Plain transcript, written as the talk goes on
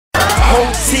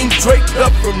Team draped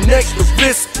up from neck to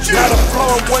wrist. Not a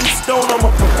flaw in one stone, I'm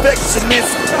a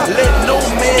perfectionist. Let no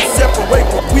man separate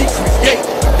what we create.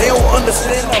 They don't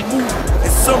understand our move,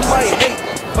 and some might hate.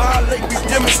 Violate, we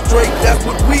demonstrate, that's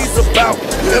what we's about.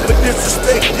 Never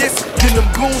disrespect this, then them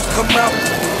goons come out.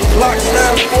 Glock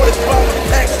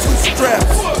 945, pack 2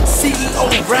 straps.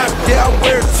 CEO rap, yeah, I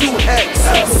wear 2 hats.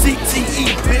 CTE,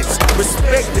 bitch,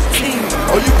 respect the team.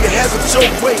 Or you can have it your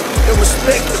way and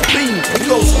respect the beam. It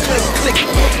goes click, click.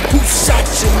 Who shot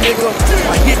you, nigga?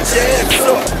 I hit your ass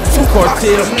up. Two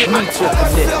cartel meets with the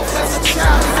neck. As a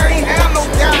child, I ain't have no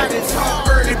guidance.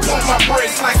 Early pump my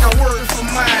brakes like I work for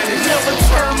mine. Never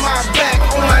turn my back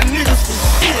on my niggas for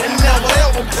shit. And never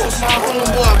ever post my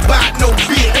homeboy about no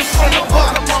bitch. It's from the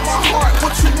bottom of my heart.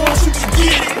 What you want, you can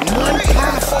get it. Money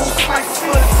kind of folks like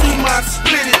flood, see my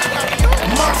split it.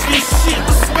 Mafia shit,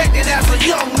 respected as a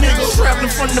young nigga.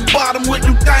 Traveling from the bottom with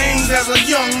them things as a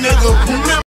young nigga.